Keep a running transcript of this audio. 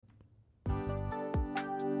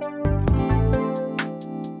Welcome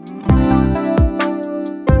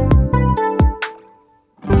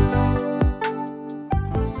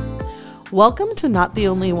to Not the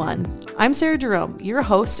Only One. I'm Sarah Jerome, your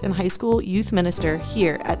host and high school youth minister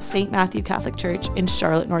here at St. Matthew Catholic Church in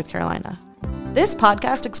Charlotte, North Carolina. This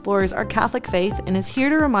podcast explores our Catholic faith and is here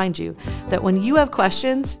to remind you that when you have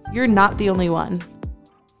questions, you're not the only one.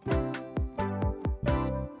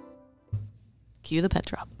 Cue the pen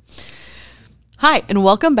drop. Hi, and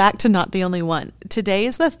welcome back to Not the Only One. Today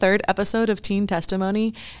is the third episode of Teen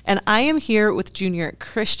Testimony, and I am here with junior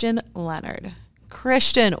Christian Leonard.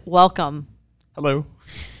 Christian, welcome. Hello.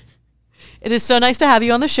 It is so nice to have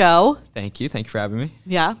you on the show. Thank you. Thank you for having me.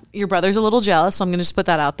 Yeah, your brother's a little jealous, so I'm going to just put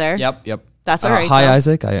that out there. Yep. That's all right. Hi, though.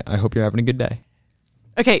 Isaac. I hope you're having a good day.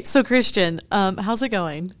 Okay, so Christian, how's it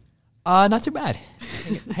going? Not too bad.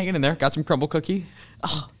 Hanging in there. Got some crumble cookie.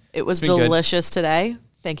 Oh, it was been delicious today.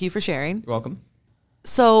 Thank you for sharing. You're welcome.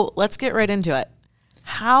 So let's get right into it.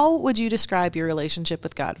 How would you describe your relationship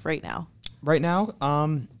with God right now? Right now,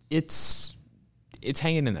 it's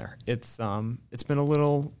hanging in there. It's been a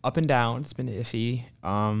little up and down. It's been iffy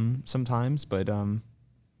sometimes, but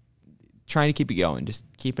trying to keep it going, just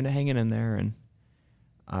keeping it hanging in there, and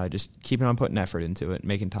just keeping on putting effort into it,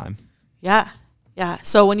 making time. Yeah.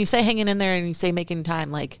 So when you say hanging in there and you say making time,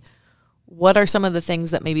 like, what are some of the things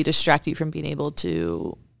that maybe distract you from being able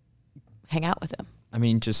to hang out with him? I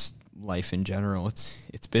mean, just life in general.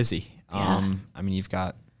 It's busy. Yeah. I mean, you've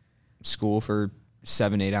got school for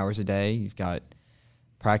 7-8 hours a day. You've got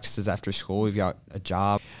practices after school. We've got a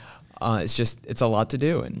job. It's a lot to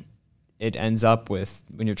do, and it ends up with,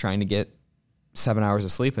 when you're trying to get 7 hours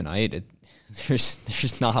of sleep a night,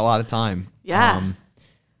 there's not a lot of time. Yeah.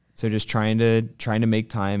 So just trying to make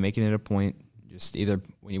time, making it a point, just either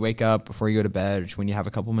when you wake up, before you go to bed, or just when you have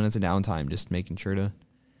a couple minutes of downtime, just making sure to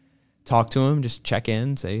talk to him, just check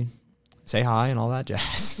in, say hi and all that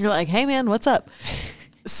jazz. You're like, hey man, what's up?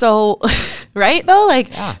 So, right though? Like,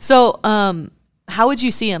 yeah. So, how would you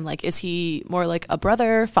see him? Like, is he more like a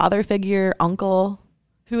brother, father figure, uncle?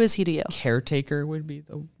 Who is he to you? Caretaker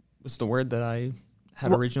was the word that I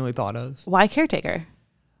had originally thought of. Why caretaker?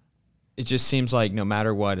 It just seems like no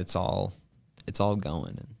matter what, it's all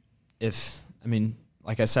going. And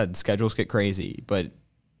like I said, schedules get crazy, but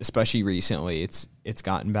especially recently, it's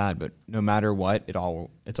gotten bad. But no matter what,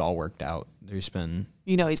 it's all worked out. There's been,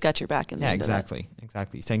 he's got your back in the end of it.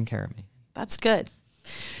 Exactly. He's taking care of me. That's good.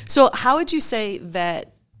 So how would you say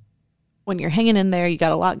that when you're hanging in there, you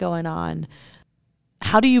got a lot going on,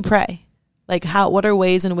 how do you pray? Like, what are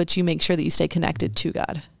ways in which you make sure that you stay connected to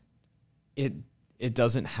God? It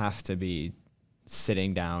doesn't have to be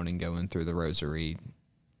sitting down and going through the rosary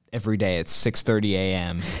every day at 6:30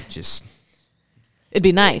 a.m. Just it'd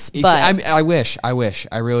be nice, but I wish, I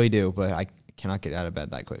really do, but I cannot get out of bed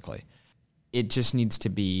that quickly. It just needs to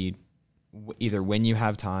be either when you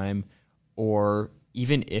have time, or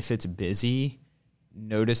even if it's busy,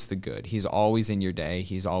 notice the good. He's always in your day.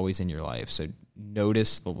 He's always in your life. So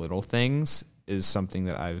notice the little things is something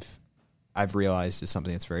that I've realized is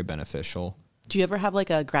something that's very beneficial. Do you ever have like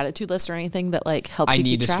a gratitude list or anything that like helps you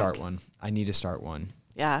keep track? I need to start one.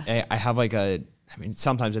 Yeah. I have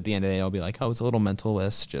sometimes at the end of the day, I'll be like, oh, it's a little mental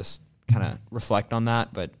list. Just kind of reflect on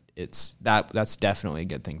that. But that's definitely a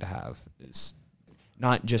good thing to have, is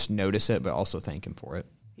not just notice it, but also thank him for it.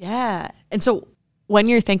 Yeah. And so when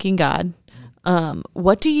you're thanking God,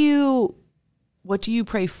 what do you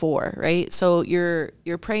pray for, right? So you're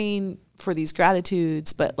praying for these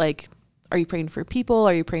gratitudes, but like, are you praying for people?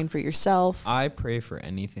 Are you praying for yourself? I pray for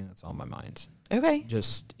anything that's on my mind. Okay.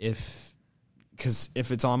 Just because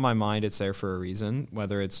if it's on my mind, it's there for a reason,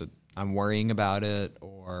 whether it's I'm worrying about it,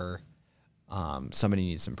 or somebody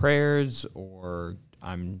needs some prayers, or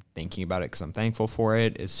I'm thinking about it because I'm thankful for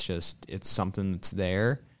it. It's something that's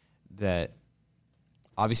there that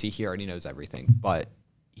obviously he already knows everything, but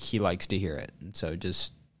he likes to hear it. And so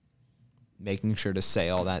just making sure to say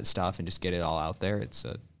all that stuff and just get it all out there, it's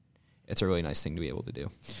a really nice thing to be able to do.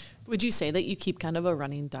 Would you say that you keep kind of a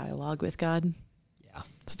running dialogue with God? Yeah.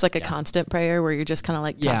 So it's like a constant prayer where you're just kind of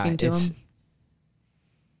like talking to him?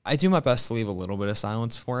 I do my best to leave a little bit of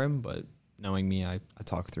silence for him, but knowing me, I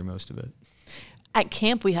talk through most of it. At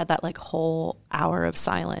camp, we had that like whole hour of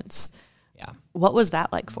silence. Yeah. What was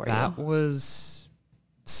that like for you? That was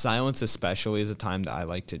silence, especially, is a time that I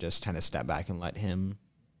like to just kind of step back and let him,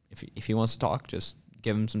 if he wants to talk, just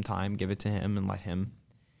give him some time, give it to him, and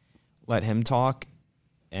let him talk,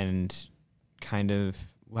 and kind of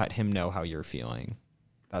let him know how you're feeling.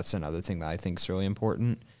 That's another thing that I think is really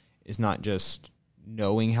important, is not just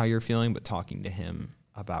knowing how you're feeling, but talking to him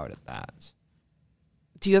about it.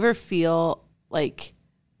 Do you ever feel like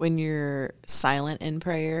when you're silent in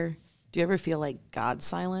prayer, do you ever feel like God's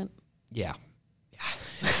silent? Yeah. Yeah,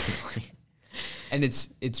 definitely. And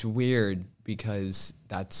it's weird because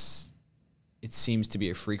it seems to be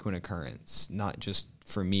a frequent occurrence, not just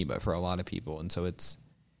for me, but for a lot of people. And so it's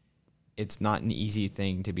not an easy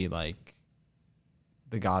thing to be like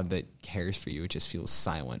the God that cares for you. It just feels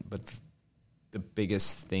silent. But the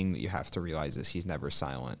biggest thing that you have to realize is he's never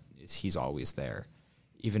silent. He's always there.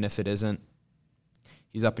 Even if it isn't,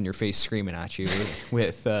 he's up in your face screaming at you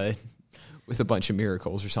with a bunch of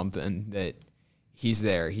miracles or something, that he's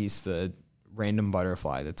there. He's the random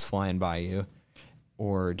butterfly that's flying by you,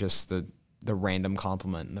 or just the random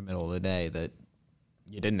compliment in the middle of the day that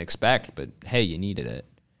you didn't expect, but hey, you needed it.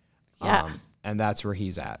 Yeah. And that's where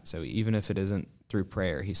he's at. So even if it isn't through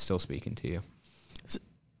prayer, he's still speaking to you.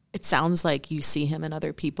 It sounds like you see him in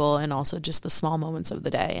other people and also just the small moments of the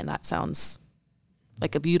day. And that sounds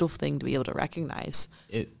like a beautiful thing to be able to recognize.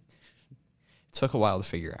 It took a while to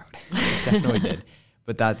figure out. It definitely did.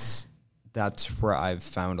 But that's where I've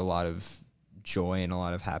found a lot of joy and a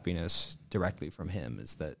lot of happiness directly from him,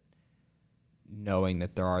 is that knowing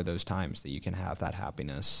that there are those times that you can have that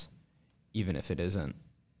happiness, even if it isn't,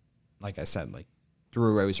 like I said, like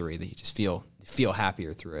through a rosary, that you just feel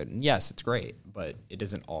happier through it. And yes, it's great, but it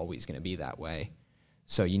isn't always going to be that way.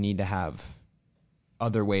 So you need to have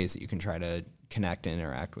other ways that you can try to connect and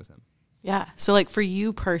interact with him. Yeah. So like for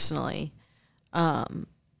you personally,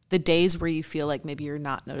 the days where you feel like maybe you're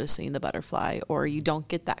not noticing the butterfly or you don't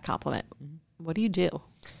get that compliment, what do you do?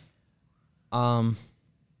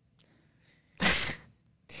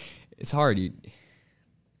 It's hard. I'm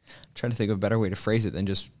trying to think of a better way to phrase it than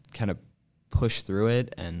just kind of push through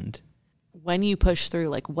it. And when you push through,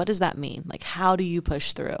 like, what does that mean? Like, how do you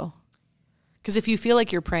push through? Because if you feel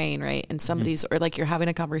like you're praying, right, and somebody's, or like you're having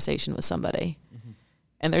a conversation with somebody,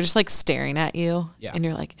 and they're just like staring at you, and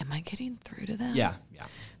you're like, am I getting through to them? Yeah.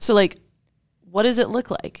 So like, what does it look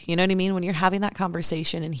like? You know what I mean? When you're having that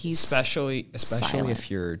conversation and he's especially silent. if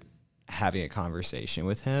you're having a conversation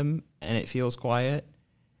with him and it feels quiet,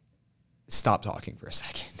 stop talking for a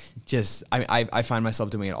second. Just, I find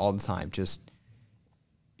myself doing it all the time. Just,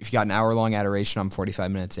 if you got an hour-long adoration, I'm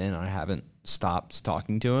 45 minutes in and I haven't stopped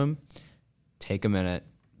talking to him, take a minute,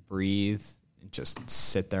 breathe, and just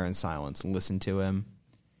sit there in silence, listen to him,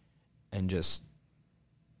 and just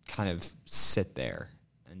kind of sit there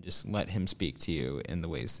and just let him speak to you in the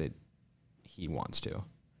ways that he wants to.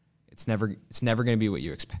 It's never going to be what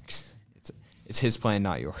you expect. It's his plan,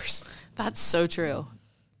 not yours. That's so true.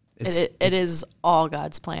 It is all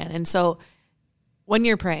God's plan. And so when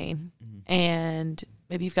you're praying and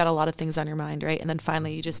maybe you've got a lot of things on your mind, right? And then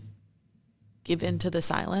finally you just give into the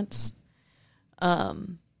silence.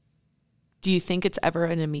 Do you think it's ever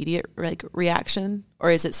an immediate reaction, or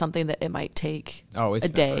is it something that it might take a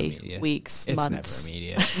day, weeks, months? It's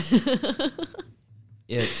never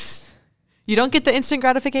immediate. You don't get the instant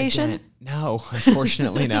gratification? Again, no,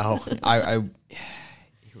 unfortunately, no. It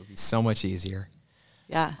would be so much easier.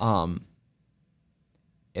 Yeah.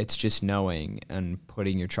 It's just knowing and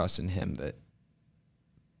putting your trust in him that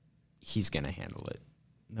he's going to handle it.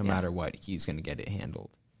 No matter what, he's going to get it handled.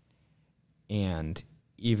 And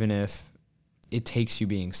even if it takes you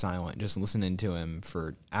being silent, just listening to him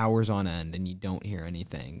for hours on end and you don't hear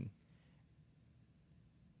anything,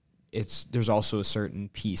 there's also a certain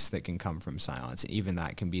peace that can come from silence. And even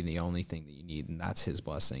that can be the only thing that you need, and that's his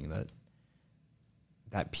blessing,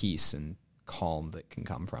 that peace and calm that can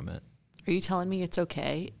come from it. Are you telling me it's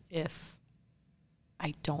okay if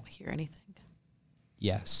I don't hear anything?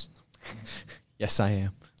 Yes. Yes, I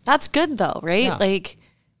am. That's good though, right? Yeah. Like,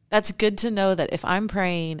 that's good to know that if I'm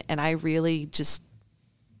praying and I really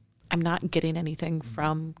I'm not getting anything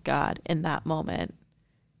from God in that moment,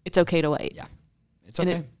 it's okay to wait. Yeah. It's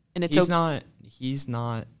okay. He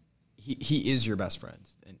is your best friend,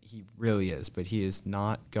 and he really is, but he is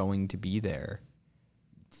not going to be there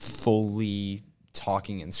fully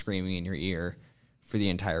talking and screaming in your ear for the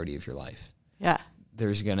entirety of your life. Yeah.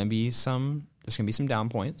 There's going to be some down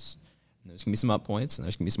points, and there's going to be some up points, and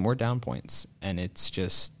there's going to be some more down points, and it's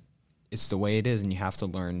the way it is, and you have to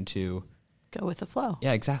learn to go with the flow.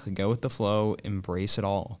 Yeah, exactly. Go with the flow, embrace it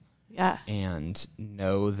all. Yeah. And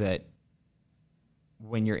know that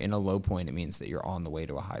when you're in a low point, it means that you're on the way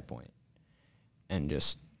to a high point. And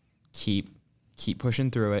just keep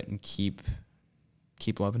pushing through it and keep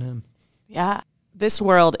loving him. Yeah. This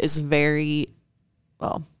world is very,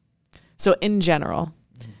 so in general,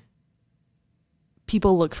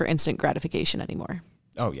 people look for instant gratification anymore.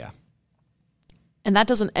 Oh, yeah. And that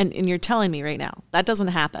doesn't, and you're telling me right now, that doesn't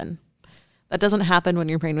happen. That doesn't happen when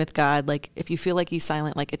you're praying with God. Like, if you feel like he's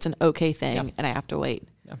silent, like, it's an okay thing, and I have to wait.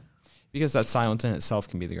 Yeah. Because that silence in itself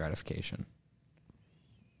can be the gratification.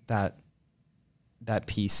 That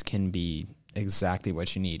peace can be exactly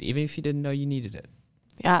what you need, even if you didn't know you needed it.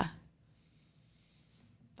 Yeah.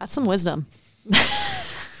 That's some wisdom.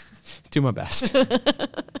 Do my best.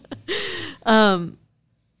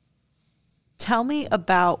 Tell me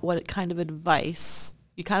about what kind of advice,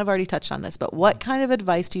 you kind of already touched on this, but what kind of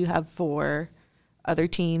advice do you have for other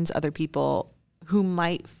teens, other people who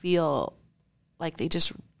might feel like they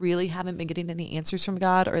just really haven't been getting any answers from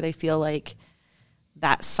God, or they feel like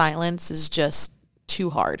that silence is just too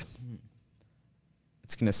hard?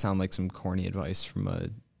 It's going to sound like some corny advice from a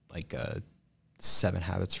 7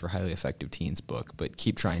 Habits for Highly Effective Teens book, but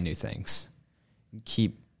keep trying new things.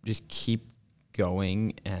 Keep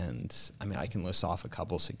going. And I mean, I can list off a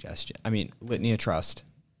couple suggestions. I mean, Litany of Trust.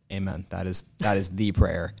 Amen. That is the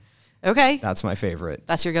prayer. Okay. That's my favorite.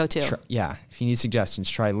 That's your go-to. If you need suggestions,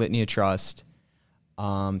 try Litany of Trust.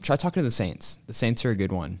 Try talking to the saints. The saints are a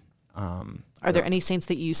good one. Are there any saints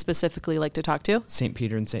that you specifically like to talk to? St.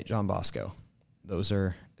 Peter and St. John Bosco. Those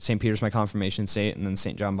are, St. Peter's my confirmation saint, and then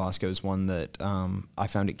St. John Bosco is one that I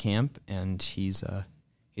found at camp, and he's a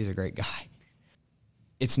great guy.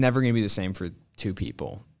 It's never going to be the same for two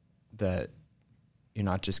people. That you're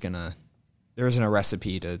not just going to, there isn't a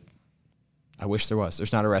recipe to, I wish there was.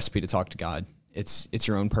 There's not a recipe to talk to God. It's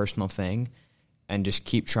your own personal thing, and just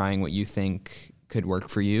keep trying what you think could work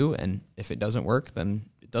for you, and if it doesn't work, then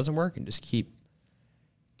it doesn't work, and just keep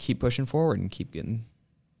pushing forward and keep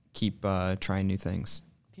trying new things.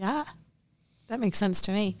 Yeah, that makes sense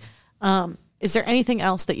to me. Is there anything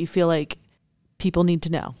else that you feel like people need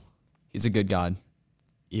to know? He's a good God,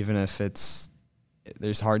 even if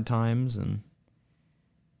there's hard times, and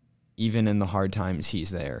even in the hard times,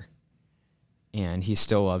 he's there, and he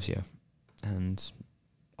still loves you, and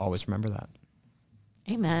always remember that.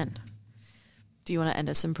 Amen. Do you want to end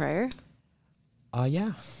us in prayer?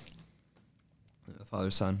 Yeah. Father,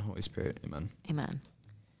 Son, Holy Spirit. Amen. Amen.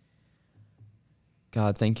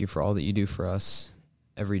 God, thank you for all that you do for us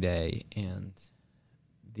every day, and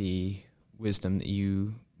the wisdom that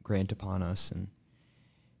you grant upon us, and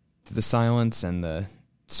through the silence and the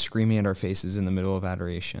screaming at our faces in the middle of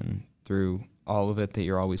adoration, through all of it, that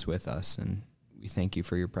you're always with us, and we thank you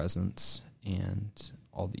for your presence and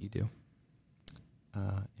all that you do.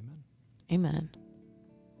 Amen. Amen.